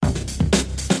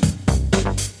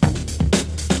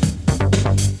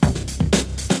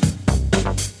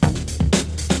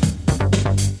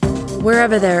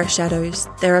Wherever there are shadows,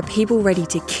 there are people ready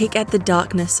to kick at the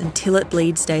darkness until it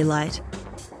bleeds daylight.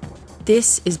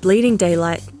 This is Bleeding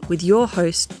Daylight with your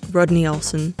host, Rodney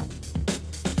Olson.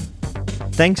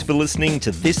 Thanks for listening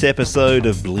to this episode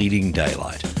of Bleeding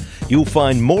Daylight. You'll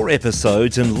find more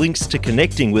episodes and links to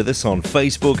connecting with us on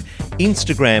Facebook,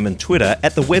 Instagram and Twitter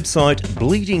at the website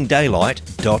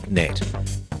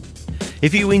bleedingdaylight.net.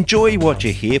 If you enjoy what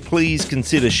you hear, please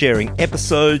consider sharing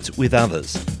episodes with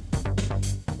others.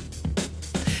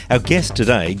 Our guest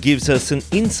today gives us an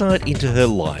insight into her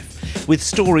life, with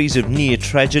stories of near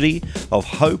tragedy, of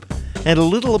hope, and a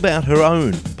little about her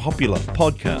own popular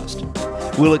podcast.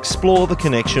 We'll explore the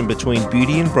connection between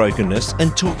beauty and brokenness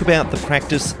and talk about the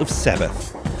practice of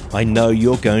Sabbath. I know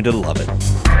you're going to love it.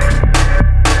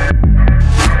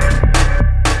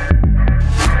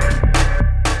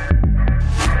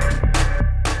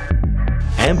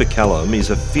 Amber Callum is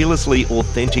a fearlessly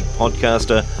authentic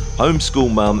podcaster,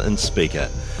 homeschool mum and speaker.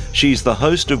 She's the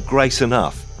host of Grace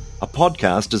Enough, a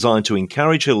podcast designed to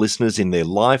encourage her listeners in their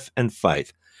life and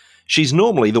faith. She's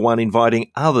normally the one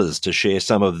inviting others to share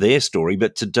some of their story,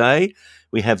 but today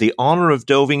we have the honour of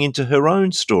delving into her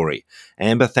own story.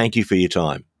 Amber, thank you for your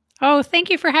time. Oh, thank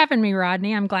you for having me,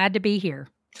 Rodney. I'm glad to be here.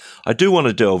 I do want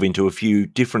to delve into a few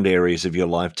different areas of your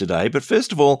life today, but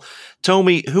first of all, tell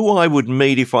me who I would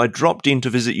meet if I dropped in to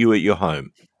visit you at your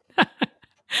home.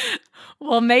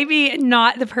 Well, maybe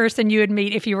not the person you would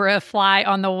meet if you were a fly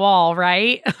on the wall,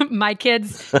 right? My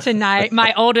kids tonight,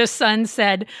 my oldest son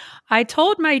said, I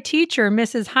told my teacher,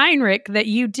 Mrs. Heinrich, that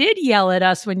you did yell at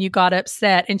us when you got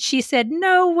upset. And she said,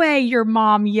 no way your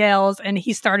mom yells. And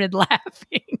he started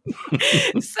laughing.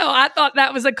 So I thought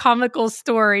that was a comical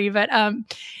story. But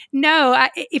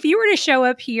if you were to show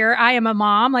up here, I am a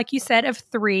mom, like you said, of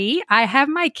 3. I have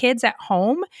my kids at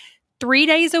home 3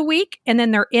 days a week, and then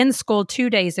they're in school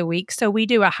 2 days a week. So we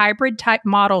do a hybrid type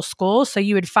model school. So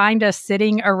you would find us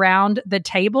sitting around the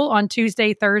table on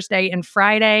Tuesday, Thursday, and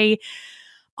Friday.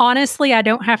 Honestly, I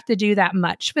don't have to do that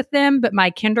much with them, but my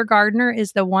kindergartner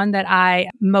is the one that I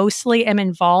mostly am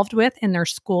involved with in their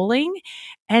schooling.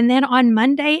 And then on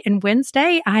Monday and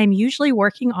Wednesday, I'm usually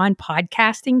working on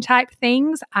podcasting type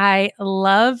things. I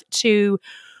love to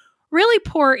really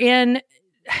pour in,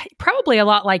 probably a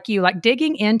lot like you, like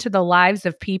digging into the lives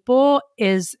of people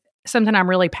is something I'm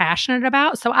really passionate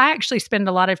about. So I actually spend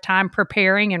a lot of time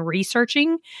preparing and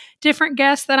researching different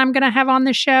guests that I'm going to have on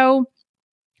the show.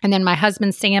 And then my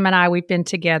husband, Sam, and I, we've been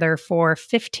together for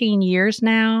 15 years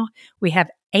now. We have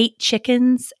 8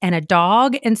 chickens and a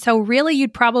dog. And so really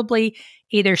you'd probably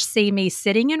either see me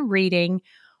sitting and reading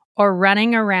or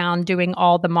running around doing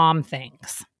all the mom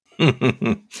things.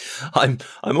 I'm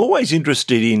always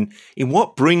interested in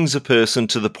what brings a person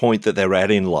to the point that they're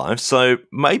at in life. So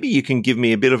maybe you can give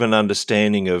me a bit of an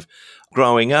understanding of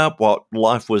growing up, what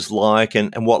life was like,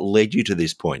 and what led you to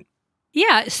this point.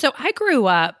 Yeah, so I grew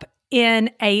up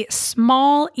in a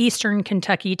small eastern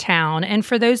Kentucky town. And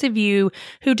for those of you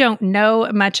who don't know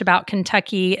much about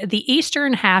Kentucky, the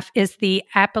eastern half is the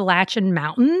Appalachian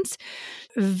Mountains.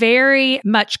 Very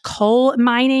much coal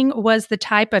mining was the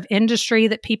type of industry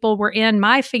that people were in.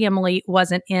 My family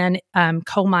wasn't in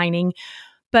coal mining,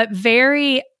 but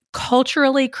very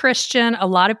culturally Christian. A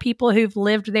lot of people who've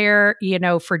lived there,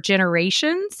 for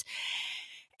generations.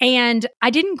 And I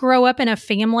didn't grow up in a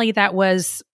family that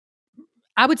was,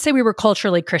 I would say we were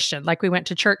culturally Christian. Like we went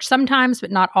to church sometimes,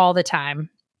 but not all the time.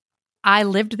 I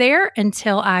lived there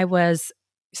until I was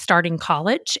starting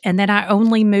college. And then I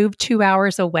only moved 2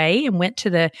 hours away and went to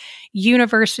the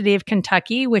University of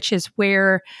Kentucky, which is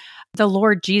where the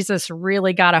Lord Jesus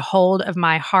really got a hold of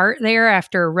my heart there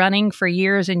after running for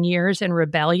years and years in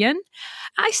rebellion.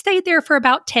 I stayed there for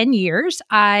about 10 years.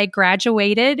 I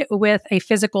graduated with a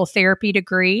physical therapy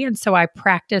degree. And so I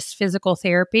practiced physical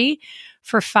therapy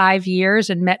for 5 years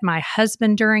and met my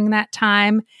husband during that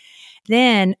time.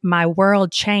 Then my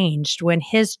world changed when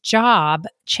his job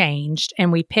changed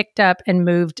and we picked up and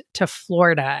moved to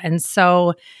Florida. And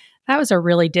so that was a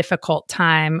really difficult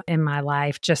time in my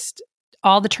life. Just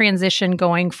all the transition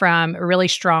going from really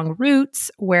strong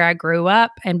roots where I grew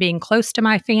up and being close to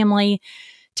my family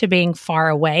to being far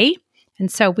away.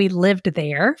 And so we lived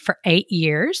there for 8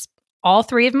 years. All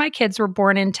 3 of my kids were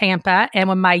born in Tampa. And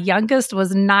when my youngest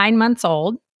was 9 months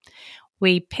old,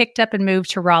 we picked up and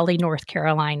moved to Raleigh, North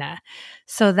Carolina.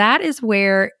 So that is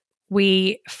where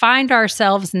we find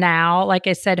ourselves now. Like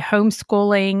I said,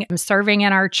 homeschooling, serving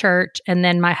in our church, and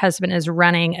then my husband is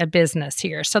running a business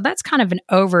here. So that's kind of an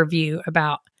overview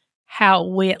about how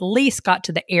we at least got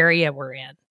to the area we're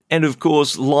in. And of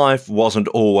course, life wasn't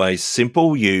always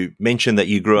simple. You mentioned that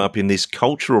you grew up in this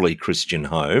culturally Christian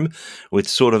home with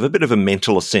sort of a bit of a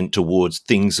mental assent towards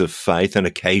things of faith and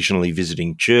occasionally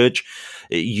visiting church.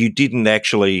 You didn't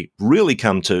actually really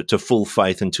come to full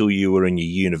faith until you were in your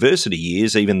university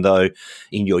years, even though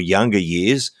in your younger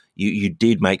years you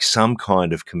did make some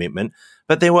kind of commitment.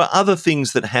 But there were other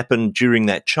things that happened during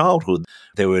that childhood.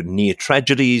 There were near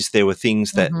tragedies. There were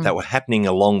things that were happening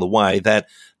along the way that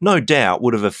no doubt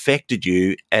would have affected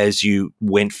you as you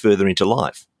went further into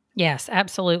life. Yes,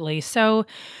 absolutely. So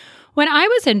when I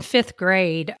was in 5th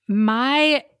grade,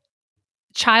 my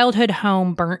childhood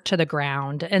home burnt to the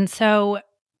ground. And so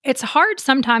it's hard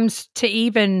sometimes to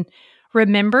even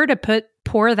remember to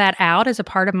pour that out as a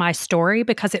part of my story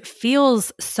because it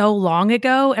feels so long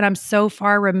ago and I'm so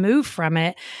far removed from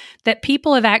it that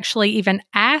people have actually even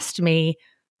asked me,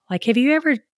 like, have you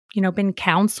ever, been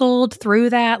counseled through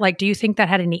that? Like, do you think that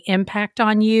had any impact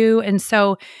on you? And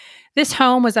so this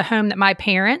home was a home that my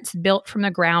parents built from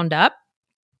the ground up.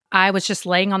 I was just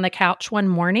laying on the couch one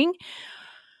morning,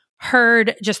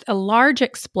 heard just a large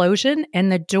explosion, and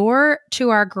the door to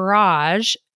our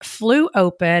garage flew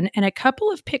open and a couple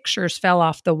of pictures fell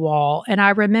off the wall. And I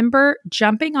remember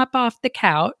jumping up off the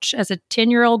couch as a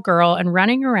 10-year-old girl and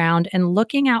running around and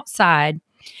looking outside.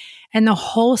 And the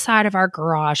whole side of our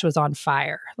garage was on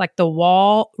fire. Like the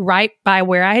wall right by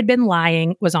where I had been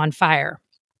lying was on fire.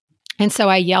 And so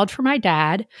I yelled for my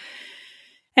dad,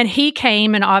 and he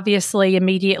came and obviously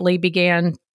immediately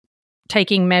began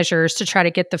taking measures to try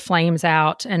to get the flames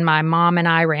out. And my mom and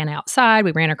I ran outside.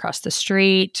 We ran across the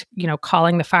street,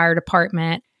 calling the fire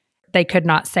department. They could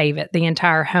not save it. The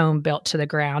entire home built to the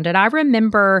ground. And I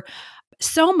remember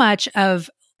so much of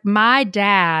my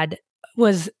dad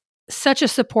was such a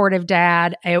supportive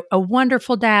dad, a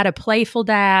wonderful dad, a playful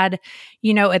dad.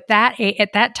 At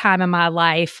that time in my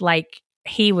life, like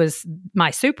he was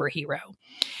my superhero.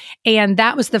 And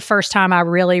that was the first time I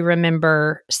really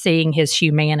remember seeing his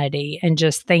humanity and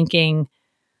just thinking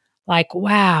like,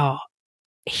 wow,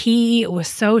 he was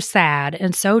so sad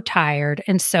and so tired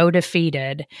and so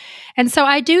defeated. And so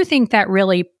I do think that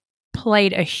really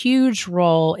played a huge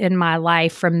role in my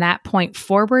life from that point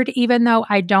forward, even though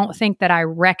I don't think that I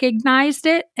recognized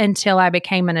it until I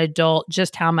became an adult,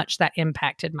 just how much that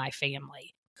impacted my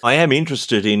family. I am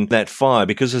interested in that fire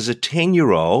because as a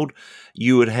 10-year-old,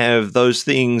 you would have those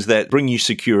things that bring you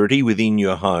security within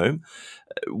your home.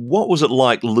 What was it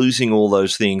like losing all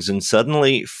those things and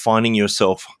suddenly finding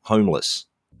yourself homeless?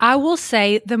 I will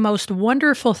say the most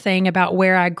wonderful thing about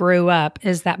where I grew up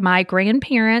is that my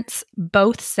grandparents,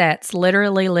 both sets,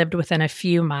 literally lived within a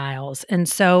few miles. And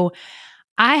so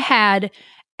I had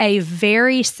a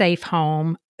very safe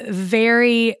home,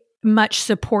 very much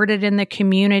supported in the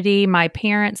community. My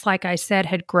parents, like I said,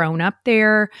 had grown up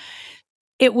there.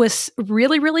 It was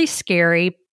really, really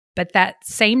scary. But that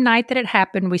same night that it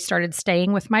happened, we started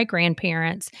staying with my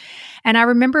grandparents. And I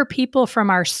remember people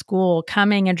from our school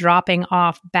coming and dropping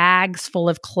off bags full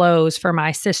of clothes for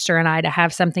my sister and I to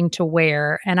have something to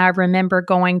wear. And I remember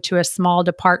going to a small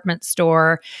department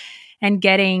store and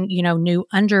getting, new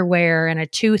underwear and a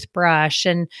toothbrush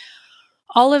and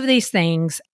all of these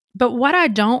things. But what I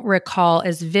don't recall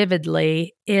as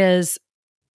vividly is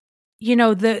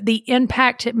the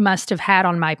impact it must have had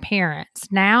on my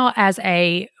parents. Now, as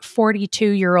a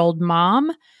 42-year-old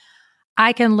mom,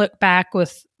 I can look back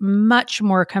with much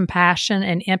more compassion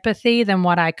and empathy than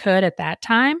what I could at that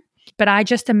time. But I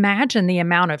just imagine the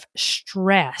amount of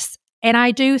stress. And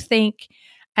I do think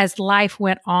as life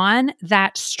went on,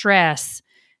 that stress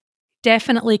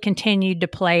definitely continued to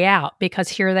play out because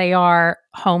here they are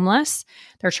homeless.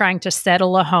 They're trying to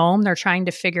settle a home. They're trying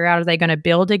to figure out, are they going to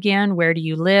build again? Where do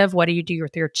you live? What do you do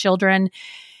with your children?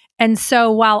 And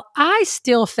so while I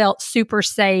still felt super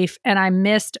safe and I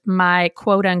missed my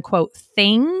quote unquote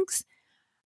things,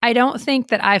 I don't think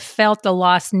that I felt the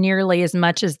loss nearly as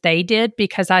much as they did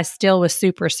because I still was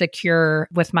super secure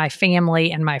with my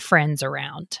family and my friends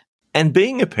around. And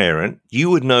being a parent, you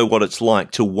would know what it's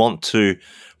like to want to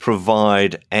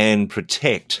provide and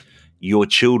protect your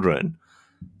children.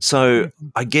 So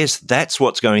I guess that's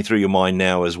what's going through your mind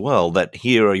now as well, that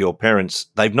here are your parents.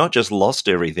 They've not just lost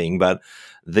everything, but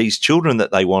these children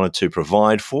that they wanted to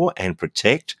provide for and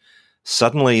protect,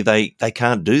 suddenly they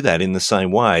can't do that in the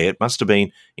same way. It must have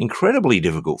been incredibly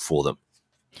difficult for them.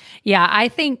 Yeah, I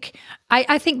think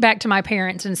back to my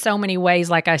parents in so many ways,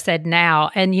 like I said now.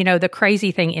 And, the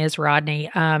crazy thing is, Rodney,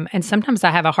 and sometimes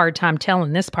I have a hard time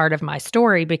telling this part of my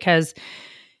story because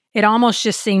it almost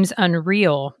just seems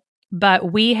unreal.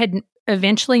 But we had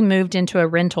eventually moved into a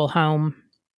rental home.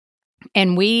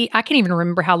 And I can't even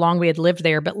remember how long we had lived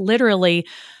there, but literally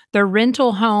The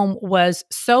rental home was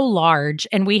so large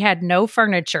and we had no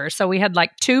furniture. So we had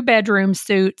like 2-bedroom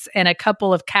suites and a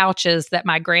couple of couches that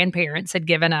my grandparents had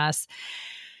given us.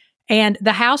 And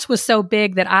the house was so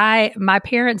big that my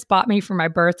parents bought me for my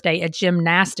birthday a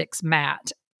gymnastics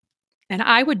mat. And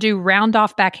I would do round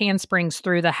off back handsprings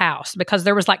through the house because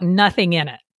there was like nothing in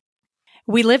it.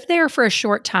 We lived there for a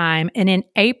short time. And in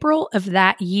April of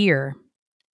that year,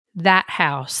 that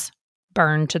house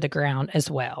burned to the ground as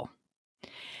well.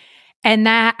 And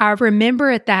that I remember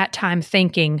at that time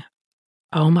thinking,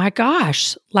 oh my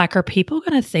gosh, like, are people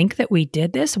going to think that we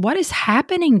did this? What is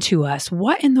happening to us?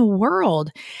 What in the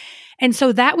world? And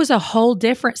so that was a whole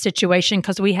different situation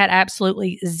because we had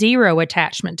absolutely zero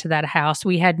attachment to that house.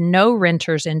 We had no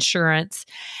renter's insurance.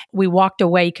 We walked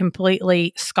away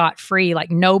completely scot-free.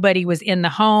 Like, nobody was in the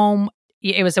home.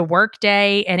 It was a work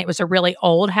day and it was a really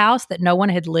old house that no one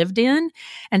had lived in.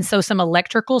 And so some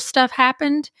electrical stuff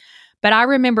happened. But I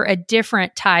remember a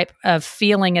different type of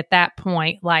feeling at that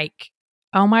point, like,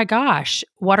 oh my gosh,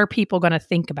 what are people going to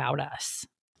think about us?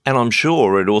 And I'm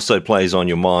sure it also plays on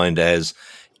your mind as,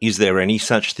 is there any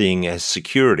such thing as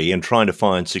security, and trying to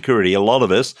find security? A lot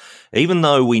of us, even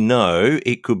though we know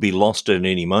it could be lost at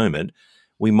any moment,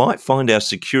 we might find our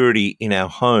security in our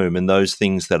home and those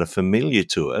things that are familiar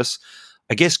to us.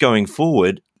 I guess going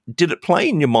forward, did it play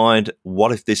in your mind,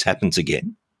 what if this happens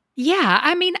again? Yeah,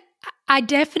 I mean, I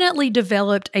definitely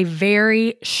developed a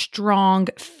very strong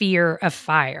fear of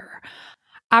fire.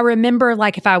 I remember,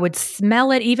 like, if I would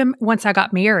smell it, even once I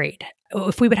got married,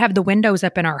 if we would have the windows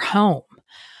up in our home,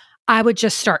 I would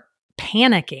just start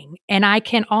panicking. And I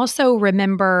can also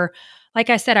remember, like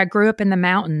I said, I grew up in the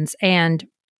mountains and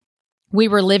we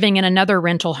were living in another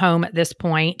rental home at this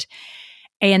point.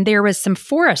 And there was some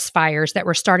forest fires that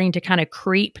were starting to kind of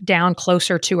creep down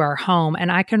closer to our home.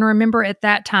 And I can remember at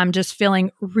that time just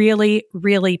feeling really,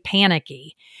 really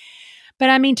panicky. But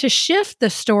I mean, to shift the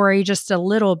story just a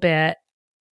little bit,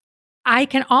 I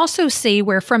can also see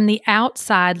where from the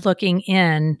outside looking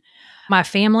in, my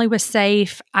family was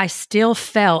safe. I still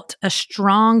felt a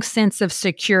strong sense of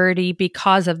security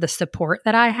because of the support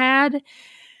that I had.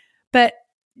 But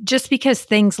just because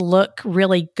things look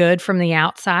really good from the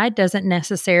outside doesn't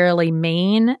necessarily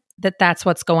mean that that's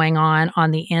what's going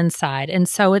on the inside. And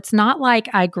so it's not like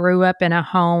I grew up in a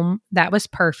home that was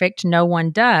perfect. No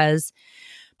one does.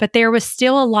 But there was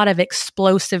still a lot of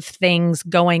explosive things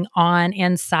going on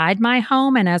inside my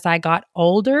home. And as I got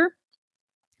older,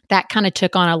 that kind of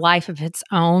took on a life of its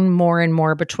own more and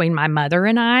more between my mother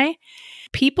and I.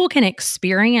 People can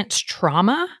experience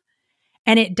trauma,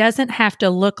 and it doesn't have to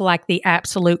look like the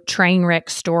absolute train wreck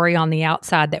story on the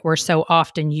outside that we're so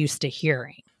often used to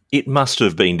hearing. It must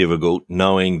have been difficult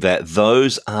knowing that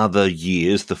those are the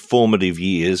years, the formative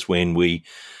years, when we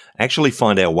actually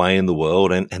find our way in the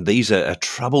world. And these are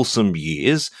troublesome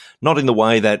years, not in the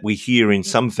way that we hear in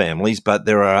some families, but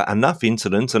there are enough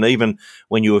incidents. And even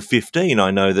when you were 15,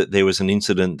 I know that there was an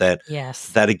incident that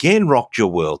again rocked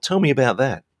your world. Tell me about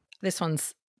that. This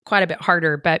one's quite a bit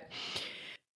harder, but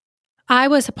I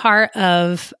was a part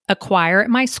of a choir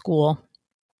at my school,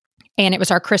 and it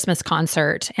was our Christmas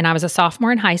concert. And I was a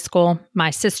sophomore in high school. My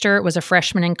sister was a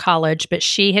freshman in college, but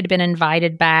she had been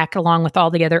invited back along with all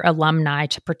the other alumni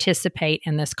to participate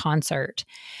in this concert.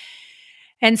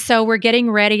 And so we're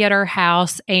getting ready at our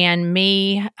house, and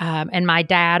me and my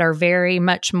dad are very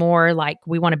much more like,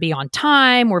 we want to be on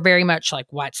time. We're very much like,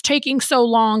 what's taking so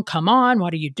long? Come on,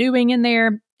 what are you doing in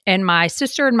there? And my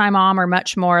sister and my mom are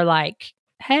much more like,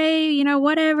 hey,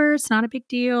 whatever, it's not a big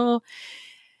deal.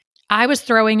 I was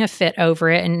throwing a fit over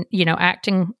it and,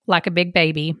 acting like a big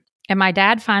baby. And my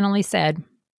dad finally said,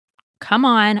 come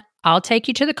on, I'll take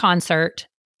you to the concert.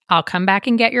 I'll come back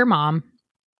and get your mom,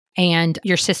 and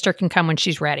your sister can come when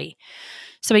she's ready.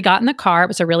 So we got in the car. It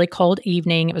was a really cold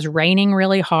evening. It was raining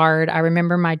really hard. I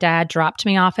remember my dad dropped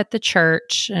me off at the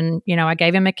church, and, I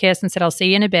gave him a kiss and said, I'll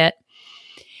see you in a bit.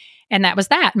 And that was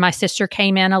that. My sister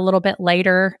came in a little bit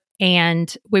later,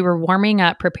 and we were warming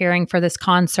up, preparing for this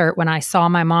concert, when I saw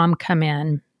my mom come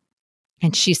in,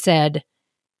 and she said,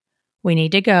 we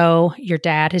need to go. Your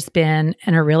dad has been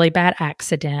in a really bad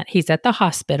accident. He's at the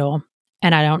hospital,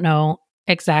 and I don't know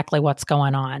exactly what's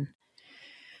going on.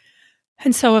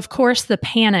 And so, of course, the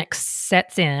panic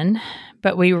sets in,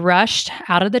 but we rushed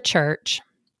out of the church,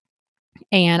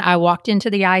 and I walked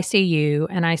into the ICU,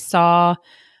 and I saw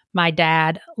my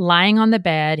dad lying on the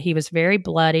bed. He was very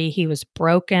bloody. He was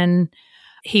broken.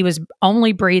 He was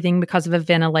only breathing because of a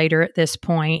ventilator at this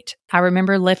point. I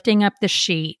remember lifting up the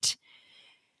sheet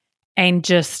and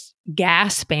just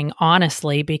gasping,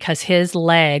 honestly, because his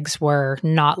legs were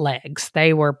not legs.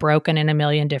 They were broken in a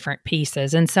million different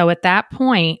pieces. And so at that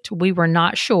point, we were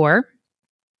not sure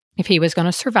if he was going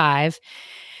to survive.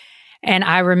 And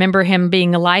I remember him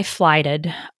being life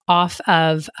flighted off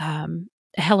of a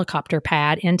helicopter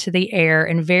pad into the air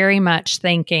and very much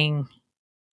thinking,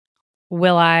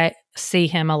 will I see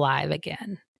him alive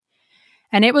again?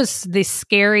 And it was the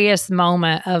scariest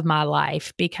moment of my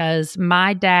life because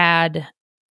my dad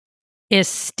is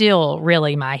still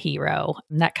really my hero.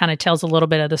 And that kind of tells a little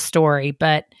bit of the story,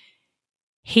 but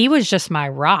he was just my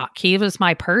rock. He was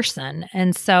my person.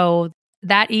 And so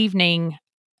that evening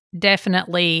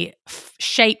definitely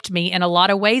shaped me in a lot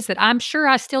of ways that I'm sure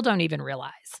I still don't even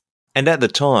realize. And at the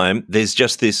time, there's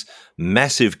just this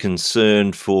massive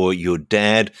concern for your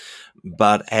dad.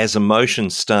 But as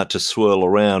emotions start to swirl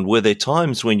around, were there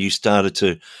times when you started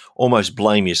to almost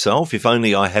blame yourself? If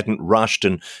only I hadn't rushed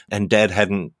and Dad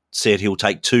hadn't said he'll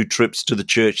take 2 trips to the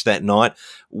church that night.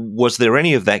 Was there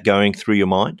any of that going through your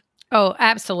mind? Oh,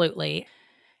 absolutely.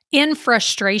 In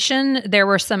frustration, there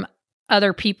were some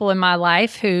other people in my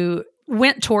life who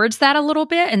went towards that a little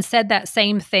bit and said that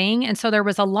same thing. And so there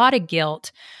was a lot of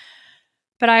guilt.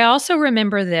 But I also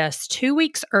remember this 2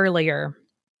 weeks earlier,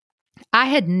 I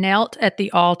had knelt at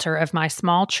the altar of my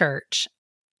small church,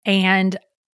 and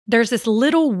there's this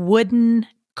little wooden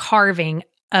carving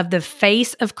of the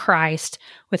face of Christ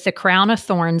with the crown of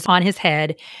thorns on his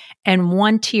head and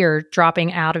one tear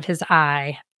dropping out of his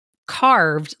eye,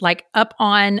 carved like up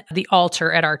on the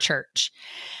altar at our church.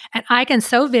 And I can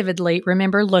so vividly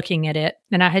remember looking at it,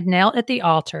 and I had knelt at the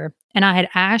altar, and I had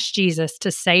asked Jesus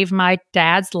to save my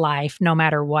dad's life no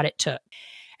matter what it took.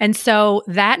 And so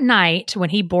that night, when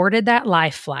he boarded that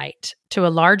life flight to a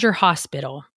larger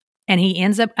hospital, and he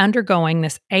ends up undergoing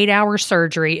this 8-hour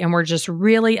surgery, and we're just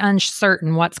really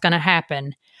uncertain what's going to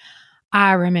happen,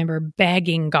 I remember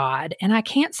begging God. And I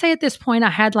can't say at this point I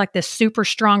had like this super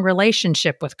strong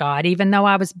relationship with God, even though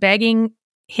I was begging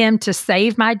him to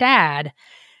save my dad.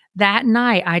 That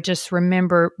night, I just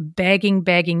remember begging,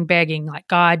 like,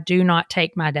 God, do not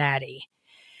take my daddy.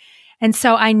 And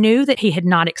so I knew that he had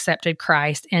not accepted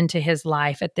Christ into his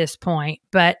life at this point.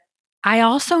 But I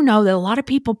also know that a lot of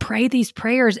people pray these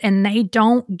prayers and they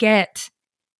don't get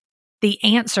the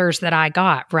answers that I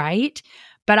got, right?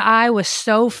 But I was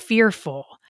so fearful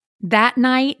that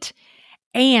night.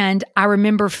 And I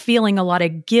remember feeling a lot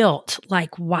of guilt.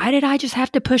 Like, why did I just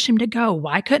have to push him to go?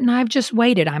 Why couldn't I have just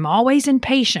waited? I'm always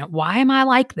impatient. Why am I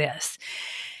like this?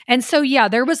 And so, yeah,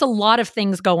 there was a lot of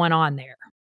things going on there.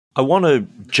 I want to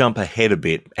jump ahead a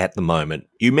bit at the moment.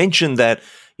 You mentioned that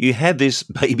you had this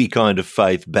baby kind of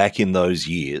faith back in those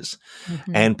years.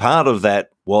 Mm-hmm. And part of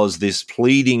that was this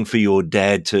pleading for your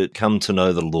dad to come to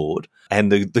know the Lord. And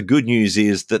the good news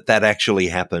is that actually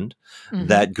happened, mm-hmm.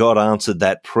 that God answered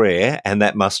that prayer, and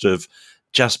that must have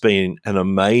just been an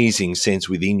amazing sense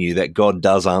within you that God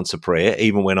does answer prayer,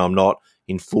 even when I'm not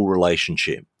in full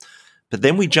relationship. But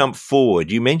then we jump forward.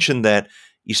 You mentioned that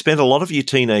you spent a lot of your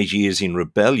teenage years in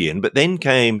rebellion, but then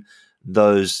came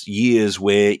those years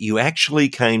where you actually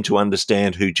came to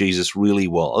understand who Jesus really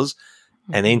was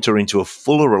and enter into a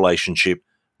fuller relationship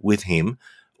with him.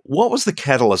 What was the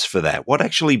catalyst for that? What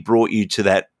actually brought you to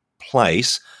that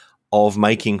place of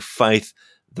making faith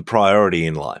the priority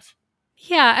in life?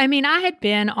 Yeah, I mean, I had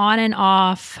been on and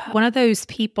off one of those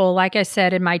people, like I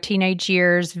said, in my teenage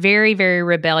years, very, very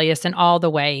rebellious in all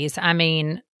the ways. I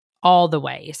mean, all the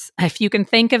ways. If you can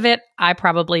think of it, I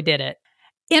probably did it.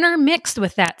 Intermixed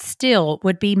with that still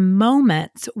would be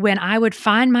moments when I would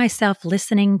find myself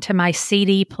listening to my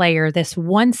CD player, this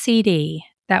one CD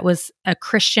that was a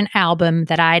Christian album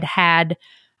that I'd had.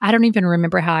 I don't even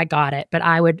remember how I got it, but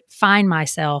I would find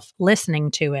myself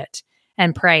listening to it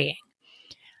and praying.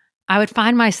 I would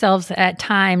find myself at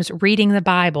times reading the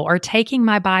Bible or taking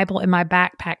my Bible in my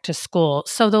backpack to school.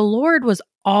 So the Lord was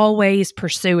always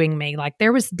pursuing me. Like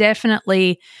there was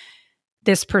definitely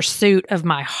this pursuit of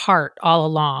my heart all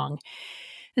along.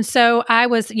 And so I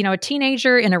was, a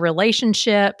teenager in a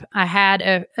relationship. I had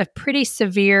a pretty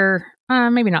severe,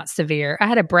 maybe not severe. I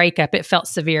had a breakup. It felt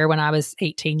severe when I was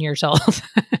 18 years old.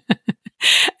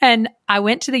 And I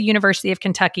went to the University of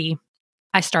Kentucky.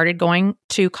 I started going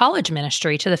to college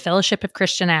ministry to the Fellowship of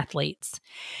Christian Athletes.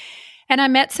 And I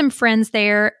met some friends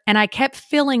there, and I kept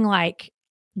feeling like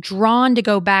drawn to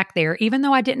go back there, even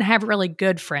though I didn't have really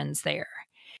good friends there.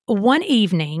 One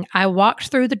evening, I walked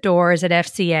through the doors at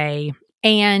FCA,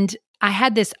 and I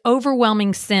had this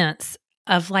overwhelming sense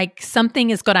of like something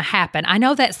is going to happen. I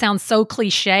know that sounds so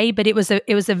cliche, but it was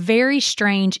a very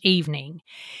strange evening.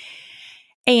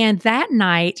 And that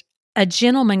night, a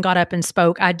gentleman got up and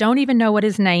spoke. I don't even know what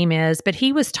his name is, but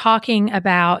he was talking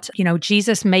about,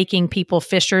 Jesus making people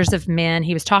fishers of men.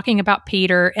 He was talking about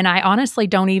Peter, and I honestly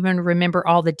don't even remember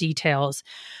all the details.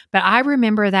 But I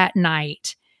remember that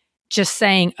night just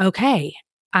saying, okay,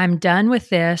 I'm done with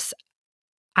this.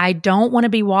 I don't want to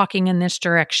be walking in this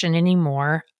direction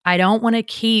anymore. I don't want to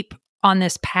keep on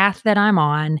this path that I'm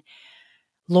on.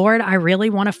 Lord, I really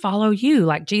want to follow you.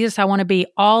 Like Jesus, I want to be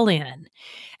all in.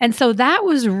 And so that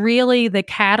was really the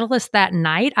catalyst that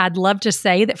night. I'd love to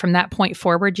say that from that point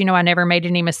forward, I never made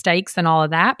any mistakes and all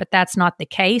of that, but that's not the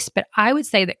case. But I would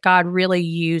say that God really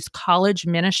used college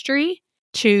ministry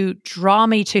to draw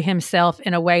me to himself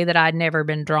in a way that I'd never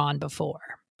been drawn before.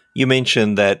 You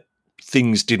mentioned that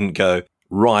things didn't go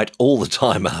right all the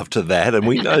time after that. And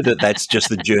we know that that's just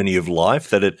the journey of life,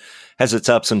 that it has its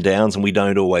ups and downs and we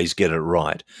don't always get it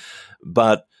right.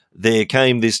 But there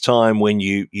came this time when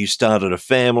you started a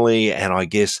family, and I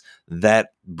guess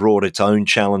that brought its own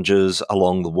challenges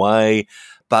along the way.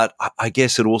 But I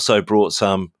guess it also brought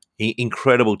some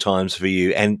incredible times for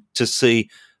you. And to see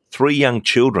 3 young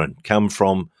children come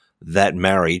from that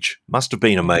marriage must have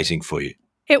been amazing for you.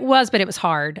 It was, but it was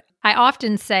hard. I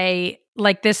often say,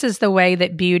 this is the way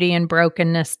that beauty and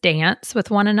brokenness dance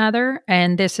with one another.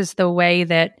 And this is the way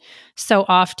that so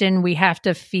often we have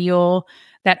to feel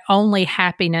that only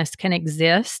happiness can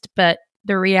exist. But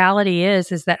the reality is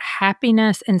that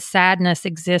happiness and sadness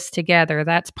exist together.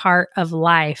 That's part of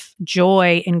life.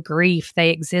 Joy and grief,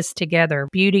 they exist together.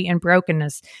 Beauty and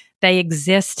brokenness, they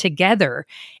exist together.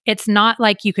 It's not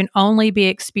like you can only be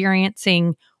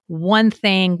experiencing one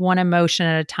thing, one emotion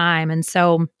at a time. And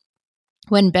so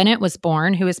when Bennett was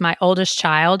born, who is my oldest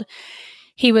child,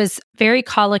 he was very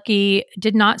colicky,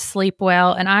 did not sleep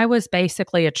well, and I was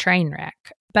basically a train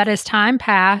wreck. But as time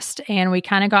passed and we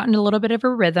kind of got into a little bit of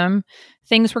a rhythm,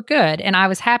 things were good and I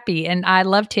was happy and I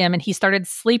loved him and he started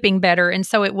sleeping better. And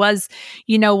so it was,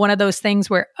 one of those things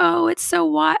where, it's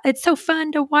so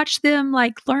fun to watch them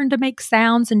learn to make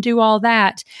sounds and do all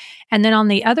that. And then on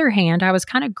the other hand, I was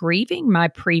kind of grieving my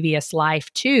previous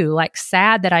life too,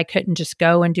 sad that I couldn't just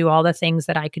go and do all the things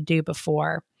that I could do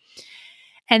before.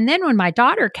 And then when my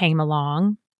daughter came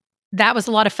along, that was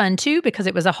a lot of fun too, because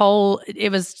it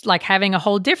was like having a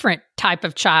whole different type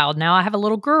of child. Now I have a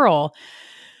little girl.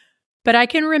 But I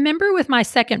can remember with my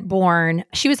second born,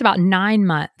 she was about 9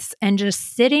 months and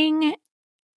just sitting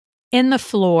in the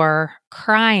floor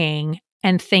crying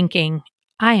and thinking,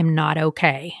 I am not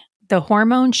okay. The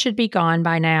hormones should be gone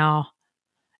by now,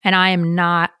 and I am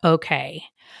not okay.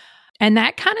 And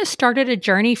that kind of started a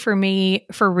journey for me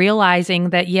for realizing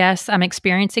that, yes, I'm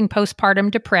experiencing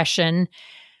postpartum depression.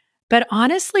 But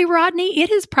honestly, Rodney, it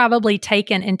has probably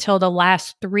taken until the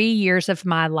last 3 years of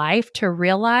my life to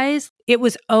realize it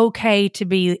was okay to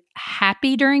be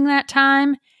happy during that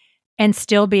time and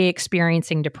still be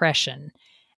experiencing depression.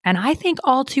 And I think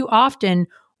all too often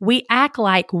we act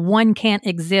like one can't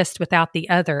exist without the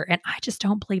other. And I just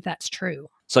don't believe that's true.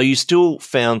 So you still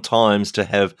found times to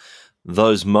have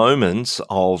those moments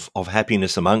of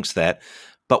happiness amongst that.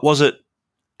 But was it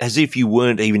as if you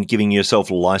weren't even giving yourself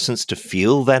a license to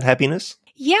feel that happiness?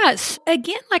 Yes.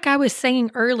 Again, like I was saying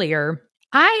earlier,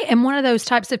 I am one of those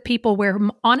types of people where,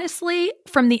 honestly,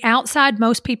 from the outside,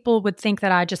 most people would think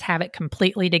that I just have it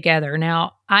completely together.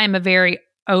 Now, I am a very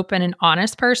open and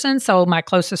honest person, so my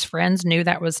closest friends knew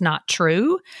that was not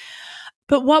true.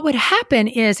 But what would happen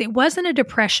is it wasn't a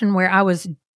depression where I was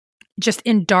just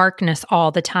in darkness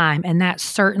all the time, and that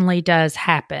certainly does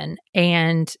happen.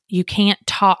 And you can't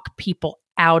talk people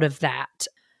out of that.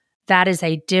 That is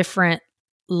a different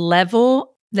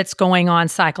level that's going on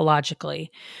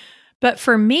psychologically. But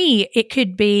for me, it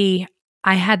could be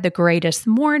I had the greatest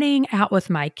morning out with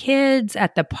my kids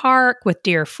at the park with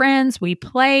dear friends. We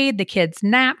played, the kids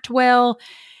napped well,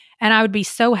 and I would be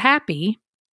so happy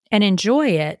and enjoy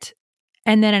it.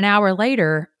 And then an hour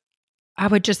later, I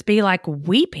would just be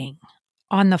weeping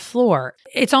on the floor.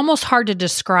 It's almost hard to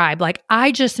describe.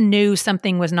 I just knew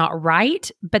something was not right,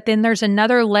 but then there's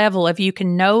another level of you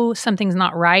can know something's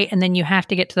not right, and then you have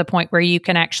to get to the point where you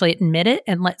can actually admit it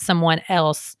and let someone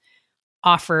else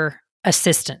offer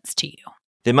assistance to you.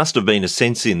 There must have been a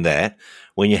sense in that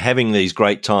when you're having these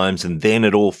great times and then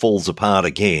it all falls apart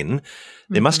again,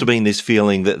 there must have been this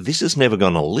feeling that this is never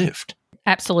going to lift.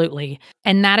 Absolutely.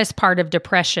 And that is part of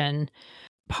depression.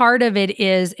 Part of it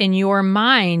is in your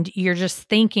mind, you're just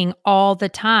thinking all the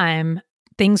time,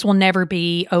 things will never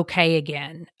be okay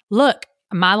again. Look,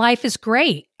 my life is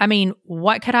great. I mean,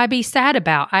 what could I be sad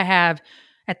about? I have,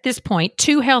 at this point,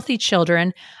 2 healthy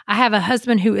children. I have a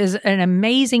husband who is an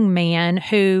amazing man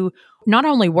who not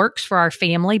only works for our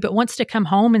family, but wants to come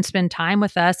home and spend time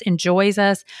with us, enjoys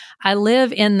us. I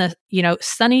live in the,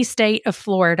 sunny state of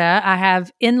Florida. I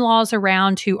have in-laws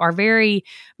around who are very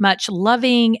much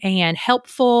loving and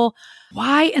helpful.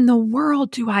 Why in the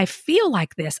world do I feel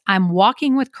like this? I'm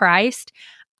walking with Christ.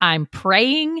 I'm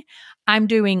praying. I'm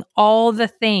doing all the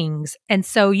things. And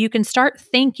so you can start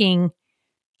thinking,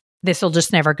 this will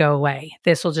just never go away.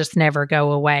 This will just never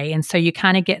go away. And so you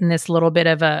kind of get in this little bit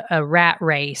of a rat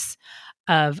race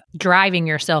of driving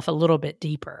yourself a little bit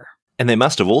deeper. And there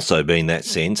must have also been that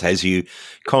sense as you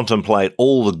contemplate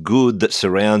all the good that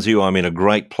surrounds you. I'm in a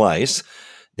great place.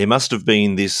 There must have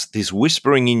been this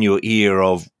whispering in your ear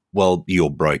of, well,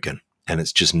 you're broken and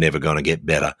it's just never going to get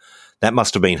better. That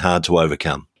must have been hard to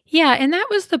overcome. Yeah, and that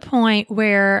was the point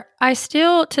where I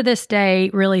still, to this day,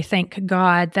 really thank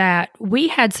God that we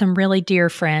had some really dear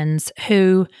friends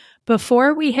who,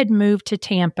 before we had moved to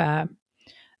Tampa,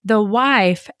 the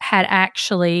wife had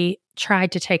actually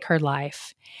tried to take her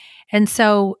life. And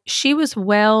so she was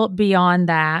well beyond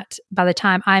that by the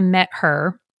time I met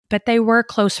her, but they were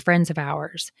close friends of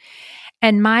ours.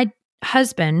 And my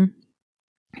husband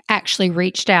actually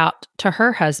reached out to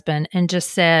her husband and just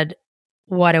said,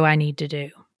 "What do I need to do?"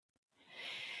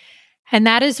 And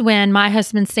that is when my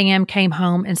husband, Sam, came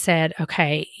home and said,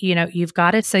 okay, you've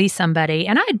got to see somebody.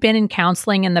 And I had been in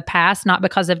counseling in the past, not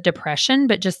because of depression,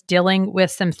 but just dealing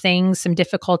with some things, some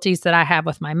difficulties that I have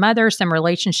with my mother, some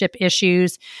relationship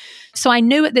issues. So I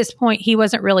knew at this point he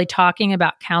wasn't really talking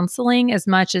about counseling as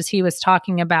much as he was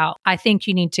talking about, I think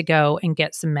you need to go and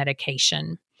get some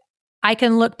medication. I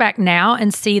can look back now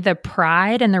and see the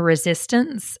pride and the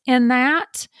resistance in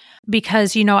that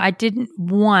because, I didn't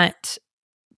want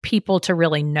people to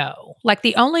really know. Like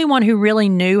the only one who really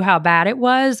knew how bad it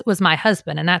was my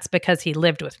husband. And that's because he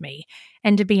lived with me.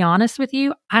 And to be honest with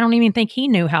you, I don't even think he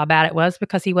knew how bad it was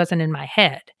because he wasn't in my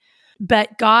head.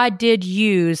 But God did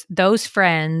use those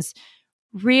friends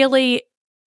really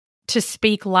to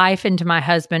speak life into my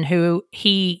husband, who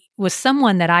he was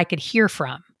someone that I could hear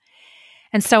from.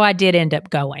 And so I did end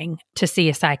up going to see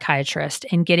a psychiatrist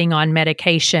and getting on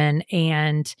medication.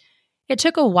 And it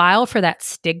took a while for that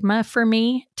stigma for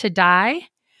me to die,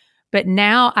 but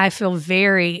now I feel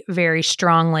very, very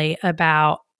strongly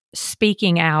about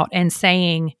speaking out and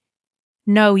saying,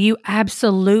 no, you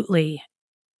absolutely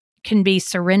can be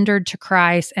surrendered to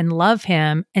Christ and love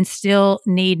Him and still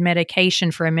need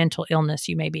medication for a mental illness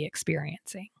you may be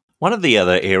experiencing. One of the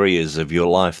other areas of your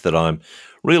life that I'm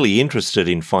really interested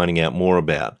in finding out more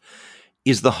about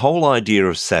is the whole idea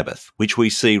of Sabbath, which we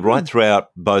see right throughout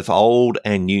both Old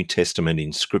and New Testament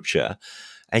in Scripture,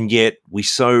 and yet we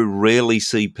so rarely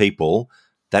see people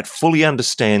that fully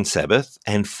understand Sabbath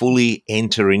and fully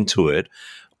enter into it.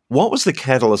 What was the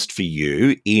catalyst for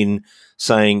you in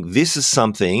saying this is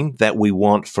something that we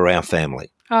want for our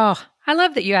family? Oh, I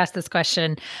love that you asked this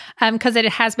question because it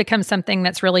has become something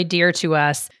that's really dear to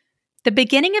us. The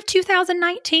beginning of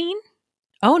 2019?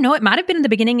 Oh, no, it might have been in the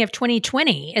beginning of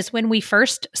 2020 is when we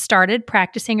first started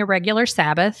practicing a regular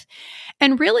Sabbath.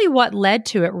 And really what led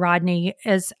to it, Rodney,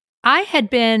 is I had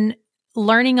been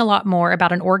learning a lot more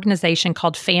about an organization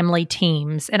called Family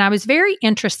Teams. And I was very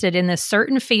interested in this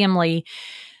certain family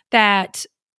that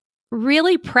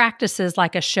really practices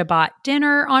like a Shabbat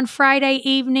dinner on Friday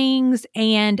evenings.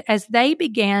 And as they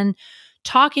began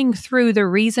talking through the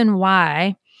reason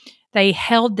why they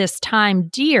held this time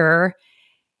dear,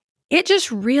 it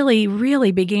just really,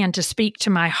 really began to speak to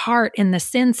my heart in the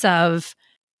sense of,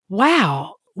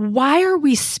 wow, why are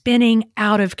we spinning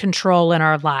out of control in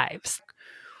our lives?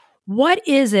 What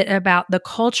is it about the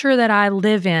culture that I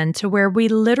live in to where we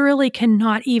literally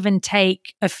cannot even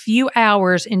take a few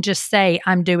hours and just say,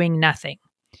 I'm doing nothing?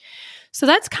 So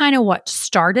that's kind of what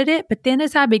started it. But then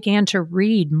as I began to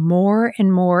read more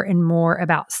and more and more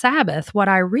about Sabbath, what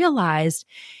I realized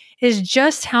is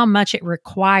just how much it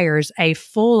requires a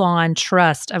full-on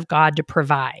trust of God to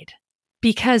provide.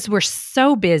 Because we're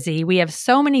so busy, we have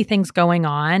so many things going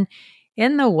on.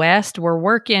 In the West, we're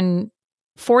working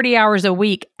 40 hours a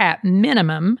week at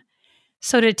minimum.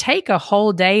 So to take a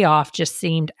whole day off just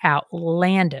seemed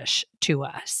outlandish to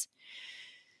us.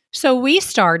 So we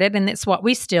started, and it's what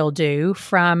we still do,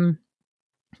 from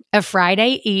a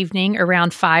Friday evening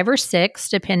around 5 or 6,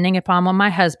 depending upon when my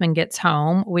husband gets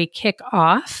home, we kick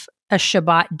off a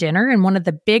Shabbat dinner. And one of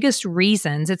the biggest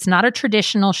reasons, it's not a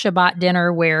traditional Shabbat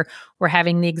dinner where we're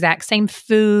having the exact same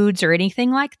foods or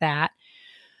anything like that,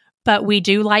 but we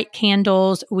do light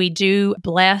candles. We do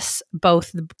bless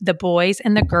both the boys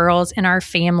and the girls in our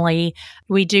family.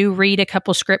 We do read a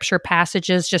couple scripture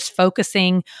passages, just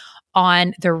focusing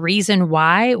on the reason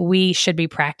why we should be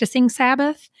practicing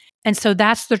Sabbath. And so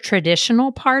that's the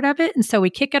traditional part of it. And so we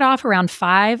kick it off around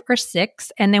 5 or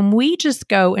 6, and then we just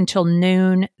go until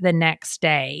noon the next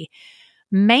day,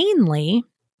 mainly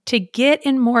to get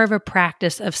in more of a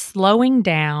practice of slowing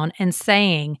down and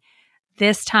saying,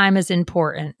 this time is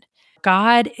important.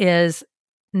 God is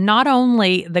not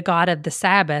only the God of the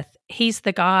Sabbath, He's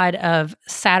the God of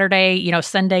Saturday,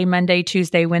 Sunday, Monday,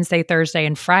 Tuesday, Wednesday, Thursday,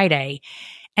 and Friday.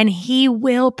 And He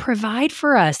will provide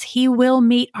for us. He will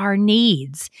meet our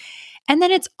needs. And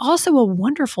then it's also a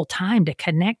wonderful time to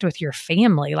connect with your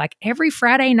family. Like every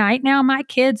Friday night now, my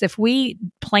kids, if we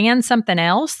plan something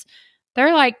else,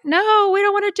 they're like, no, we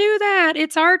don't want to do that.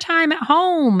 It's our time at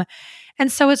home.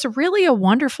 And so it's really a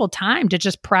wonderful time to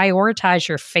just prioritize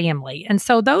your family. And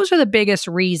so those are the biggest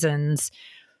reasons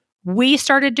we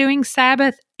started doing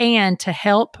Sabbath, and to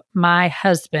help my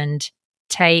husband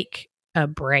take a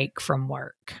break from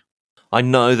work. I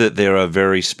know that there are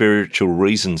very spiritual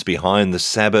reasons behind the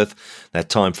Sabbath, that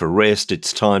time for rest,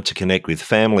 it's time to connect with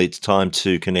family, it's time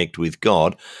to connect with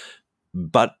God.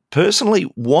 But personally,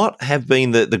 what have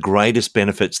been the greatest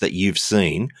benefits that you've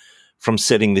seen from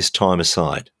setting this time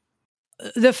aside?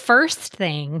 The first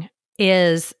thing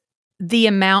is the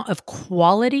amount of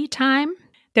quality time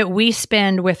that we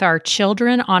spend with our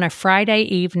children on a Friday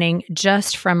evening,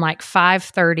 just from like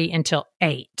 5:30 until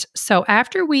 8. So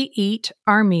after we eat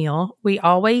our meal, we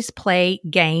always play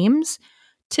games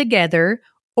together,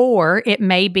 or it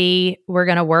may be we're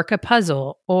going to work a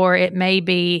puzzle, or it may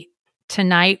be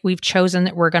tonight we've chosen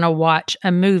that we're going to watch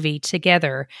a movie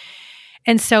together.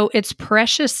 And so it's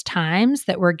precious times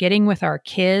that we're getting with our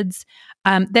kids.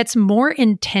 That's more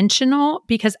intentional,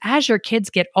 because as your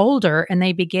kids get older and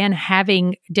they begin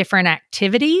having different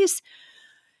activities,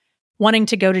 wanting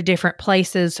to go to different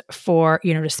places for,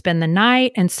 to spend the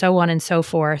night and so on and so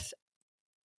forth,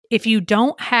 if you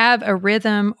don't have a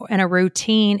rhythm and a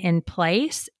routine in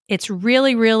place, it's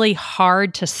really, really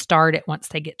hard to start it once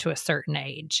they get to a certain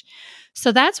age.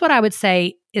 So that's what I would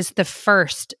say is the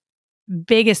first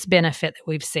biggest benefit that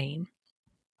we've seen.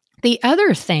 The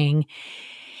other thing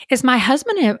is my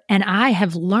husband and I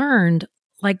have learned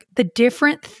like the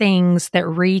different things that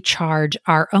recharge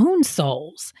our own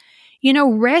souls.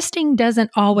 Resting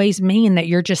doesn't always mean that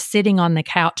you're just sitting on the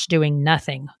couch doing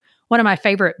nothing. One of my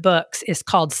favorite books is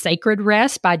called Sacred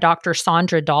Rest by Dr.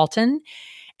 Saundra Dalton,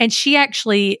 and she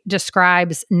actually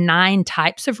describes 9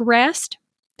 types of rest.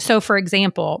 So, for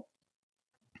example,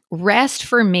 rest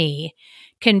for me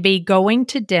can be going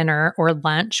to dinner or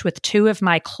lunch with 2 of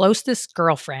my closest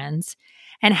girlfriends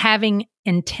and having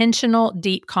intentional,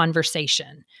 deep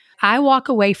conversation. I walk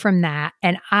away from that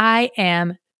and I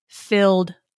am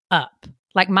filled up.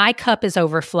 Like my cup is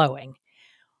overflowing.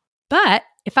 But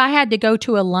if I had to go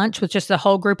to a lunch with just a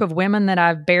whole group of women that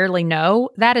I barely know,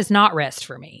 that is not rest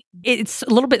for me. It's a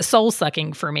little bit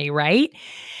soul-sucking for me, right?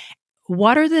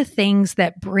 What are the things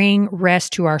that bring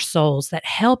rest to our souls, that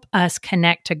help us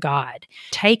connect to God?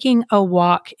 Taking a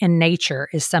walk in nature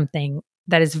is something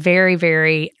that is very,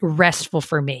 very restful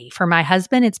for me. For my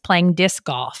husband, it's playing disc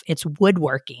golf. It's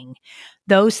woodworking.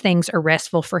 Those things are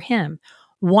restful for him.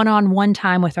 One-on-one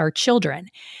time with our children.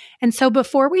 And so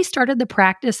before we started the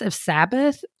practice of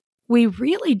Sabbath, we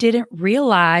really didn't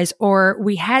realize, or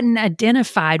we hadn't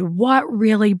identified what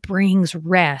really brings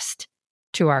rest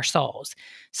to our souls.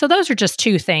 So those are just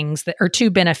 2 things that are 2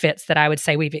 benefits that I would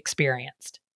say we've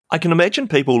experienced. I can imagine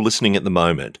people listening at the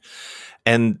moment,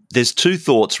 and there's 2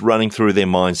 thoughts running through their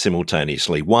mind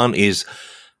simultaneously. One is,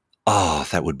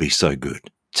 that would be so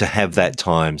good to have that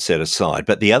time set aside.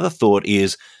 But the other thought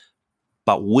is,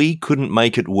 but we couldn't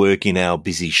make it work in our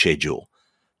busy schedule.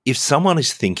 If someone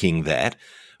is thinking that,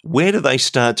 where do they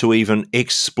start to even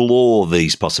explore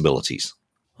these possibilities?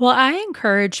 Well, I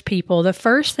encourage people, the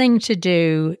first thing to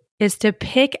do is to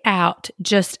pick out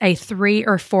just a 3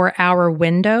 or 4 hour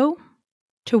window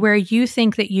to where you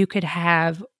think that you could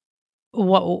have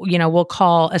what we'll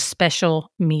call a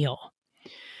special meal.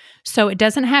 So it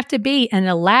doesn't have to be an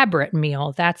elaborate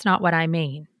meal. That's not what I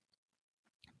mean.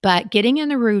 But getting in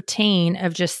the routine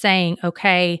of just saying,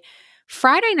 okay,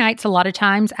 Friday nights a lot of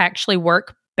times actually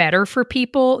work better for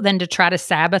people than to try to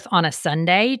Sabbath on a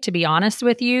Sunday, to be honest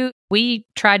with you. We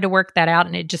tried to work that out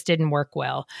and it just didn't work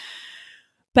well.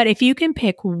 But if you can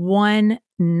pick one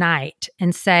night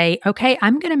and say, okay,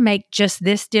 I'm going to make just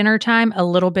this dinner time a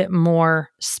little bit more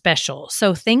special.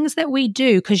 So things that we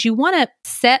do, because you want to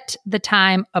set the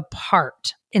time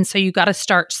apart. And so you got to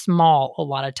start small a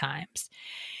lot of times.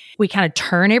 We kind of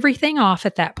turn everything off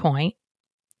at that point.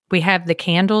 We have the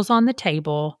candles on the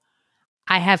table.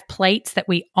 I have plates that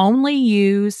we only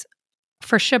use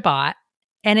for Shabbat.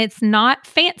 And it's not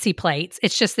fancy plates.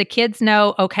 It's just the kids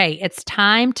know, okay, it's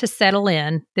time to settle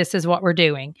in. This is what we're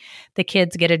doing. The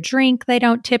kids get a drink they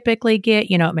don't typically get,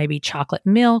 maybe chocolate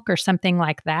milk or something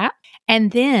like that.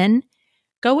 And then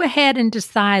go ahead and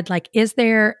decide, is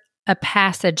there a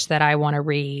passage that I want to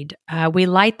read? We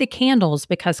light the candles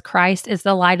because Christ is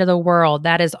the light of the world.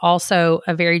 That is also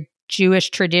a very Jewish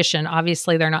tradition.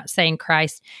 Obviously, they're not saying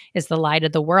Christ is the light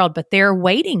of the world, but they're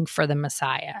waiting for the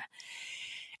Messiah.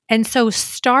 And so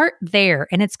start there,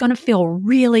 and it's going to feel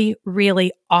really,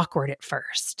 really awkward at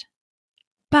first.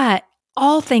 But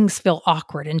all things feel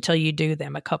awkward until you do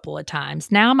them a couple of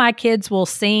times. Now my kids will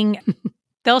sing,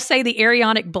 they'll say the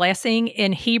Aaronic blessing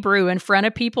in Hebrew in front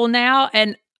of people now,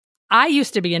 and I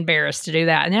used to be embarrassed to do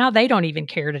that. Now they don't even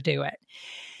care to do it.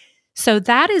 So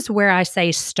that is where I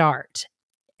say start.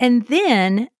 And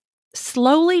then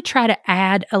slowly try to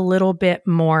add a little bit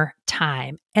more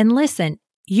time. And listen,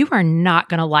 you are not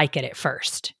going to like it at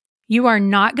first. You are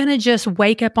not going to just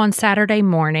wake up on Saturday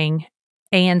morning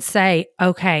and say,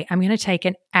 okay, I'm going to take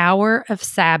an hour of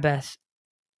Sabbath.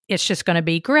 It's just going to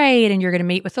be great. And you're going to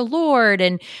meet with the Lord.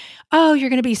 And, oh, you're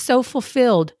going to be so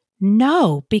fulfilled.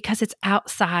 No, because it's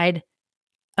outside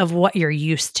of what you're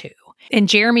used to. And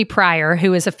Jeremy Pryor,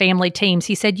 who is a family teams,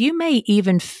 he said, you may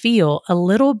even feel a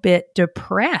little bit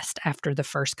depressed after the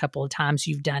first couple of times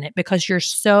you've done it because you're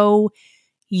so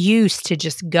used to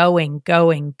just going,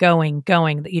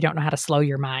 that you don't know how to slow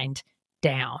your mind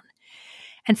down.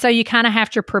 And so you kind of have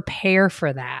to prepare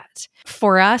for that.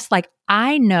 For us,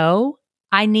 I know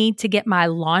I need to get my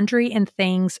laundry and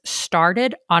things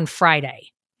started on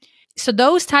Friday. So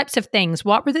those types of things,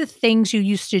 what were the things you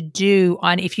used to do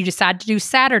on if you decide to do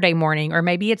Saturday morning, or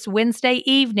maybe it's Wednesday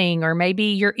evening, or maybe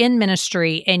you're in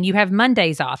ministry and you have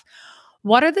Mondays off?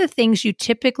 What are the things you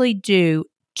typically do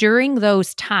during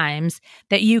those times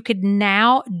that you could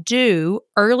now do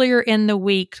earlier in the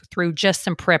week through just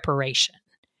some preparation?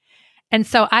 And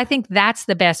so I think that's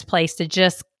the best place to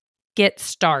just get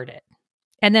started.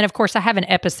 And then, of course, I have an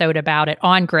episode about it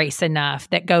on Grace Enough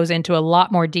that goes into a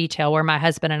lot more detail where my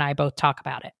husband and I both talk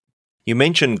about it. You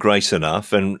mentioned Grace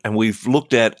Enough, and we've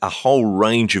looked at a whole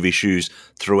range of issues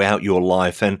throughout your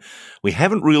life, and we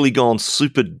haven't really gone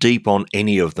super deep on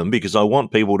any of them because I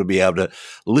want people to be able to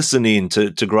listen in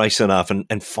to Grace Enough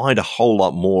and find a whole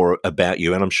lot more about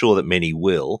you, and I'm sure that many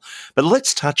will. But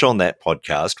let's touch on that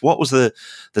podcast. What was the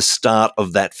start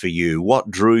of that for you? What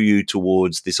drew you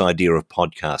towards this idea of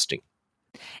podcasting?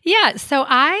 Yeah, so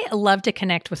I love to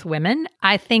connect with women.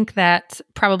 I think that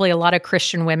probably a lot of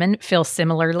Christian women feel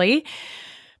similarly.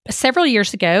 Several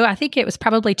years ago, I think it was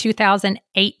probably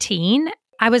 2018,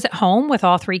 I was at home with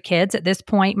all three kids. At this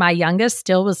point, my youngest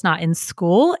still was not in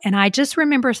school. And I just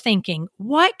remember thinking,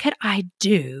 what could I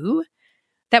do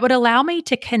that would allow me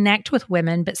to connect with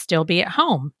women but still be at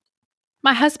home?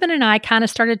 My husband and I kind of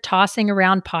started tossing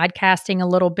around podcasting a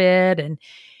little bit, and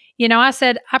I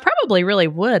said, I probably really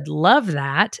would love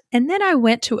that. And then I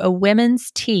went to a women's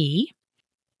tea.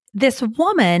 This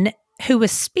woman who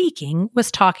was speaking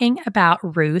was talking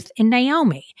about Ruth and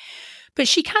Naomi, but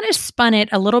she kind of spun it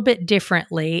a little bit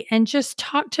differently and just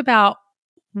talked about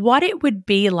what it would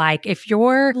be like if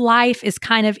your life is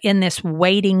kind of in this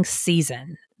waiting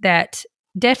season that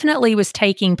definitely was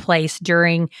taking place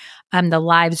during the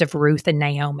lives of Ruth and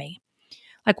Naomi.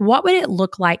 What would it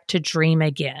look like to dream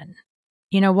again?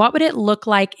 What would it look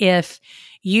like if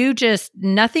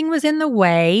nothing was in the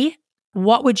way?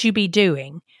 What would you be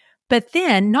doing? But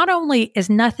then not only is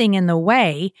nothing in the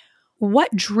way,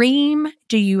 what dream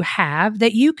do you have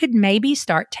that you could maybe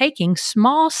start taking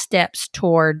small steps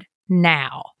toward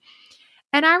now?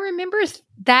 And I remember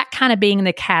that kind of being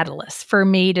the catalyst for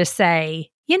me to say,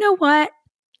 you know what?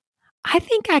 I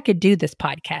think I could do this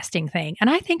podcasting thing, and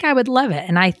I think I would love it.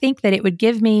 And I think that it would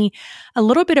give me a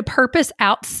little bit of purpose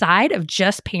outside of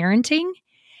just parenting,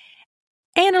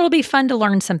 and it'll be fun to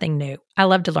learn something new. I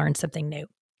love to learn something new.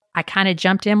 I kind of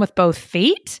jumped in with both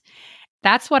feet.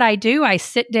 That's what I do. I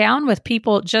sit down with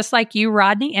people just like you,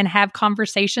 Rodney, and have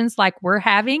conversations like we're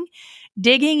having,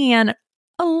 digging in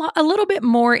a little bit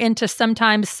more into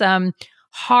sometimes some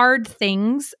hard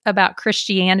things about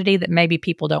Christianity that maybe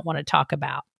people don't want to talk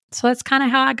about. So that's kind of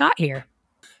how I got here.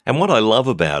 And what I love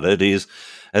about it is,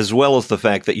 as well as the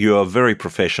fact that you are very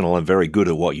professional and very good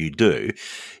at what you do,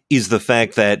 is the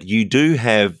fact that you do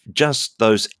have just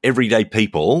those everyday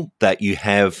people that you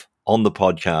have on the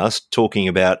podcast talking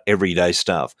about everyday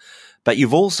stuff. But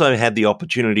you've also had the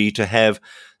opportunity to have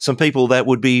some people that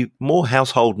would be more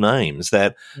household names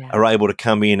that are able to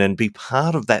come in and be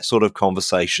part of that sort of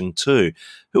conversation too.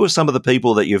 Who are some of the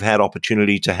people that you've had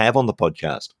opportunity to have on the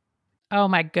podcast? Oh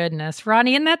my goodness.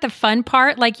 Rodney, isn't that the fun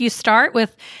part? Like you start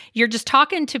with, you're just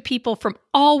talking to people from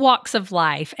all walks of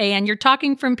life, and you're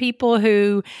talking from people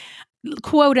who,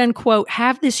 quote unquote,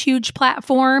 have this huge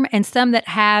platform, and some that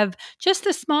have just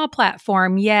a small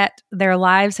platform, yet their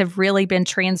lives have really been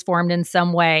transformed in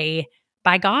some way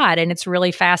by God. And it's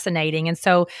really fascinating. And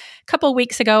so a couple of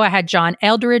weeks ago, I had John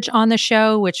Eldredge on the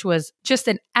show, which was just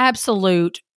an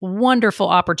absolute wonderful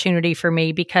opportunity for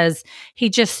me because he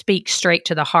just speaks straight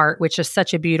to the heart, which is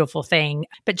such a beautiful thing.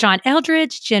 But John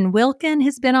Eldredge, Jen Wilkin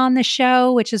has been on the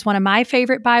show, which is one of my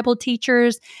favorite Bible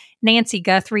teachers. Nancy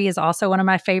Guthrie is also one of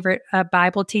my favorite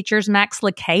Bible teachers, Max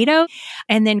Lucado,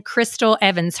 and then Crystal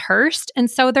Evans Hurst. And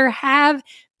so there have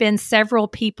been several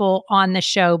people on the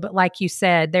show, but like you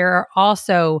said, there are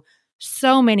also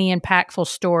so many impactful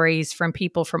stories from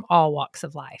people from all walks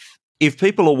of life. If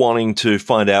people are wanting to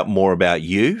find out more about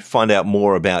you, find out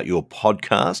more about your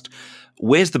podcast,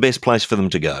 where's the best place for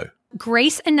them to go?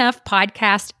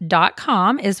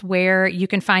 GraceEnoughPodcast.com is where you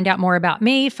can find out more about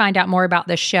me, find out more about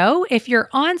the show. If you're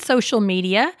on social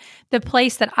media, the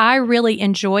place that I really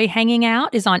enjoy hanging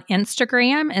out is on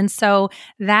Instagram. And so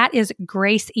that is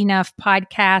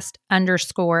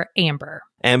GraceEnoughPodcast_Amber.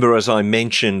 Amber, as I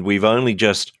mentioned, we've only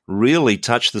just really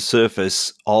touched the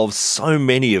surface of so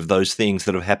many of those things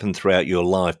that have happened throughout your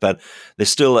life, but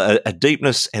there's still a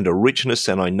deepness and a richness,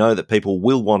 and I know that people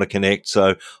will want to connect.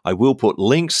 So I will put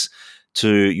links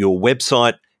to your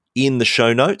website in the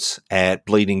show notes at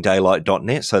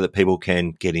bleedingdaylight.net so that people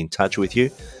can get in touch with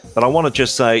you. But I want to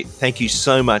just say thank you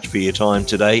so much for your time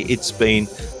today. It's been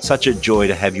such a joy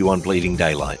to have you on Bleeding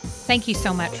Daylight. Thank you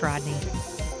so much, Rodney.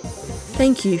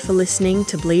 Thank you for listening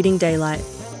to Bleeding Daylight.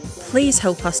 Please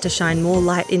help us to shine more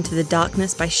light into the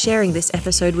darkness by sharing this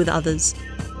episode with others.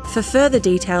 For further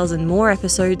details and more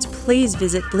episodes, please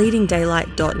visit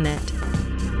bleedingdaylight.net.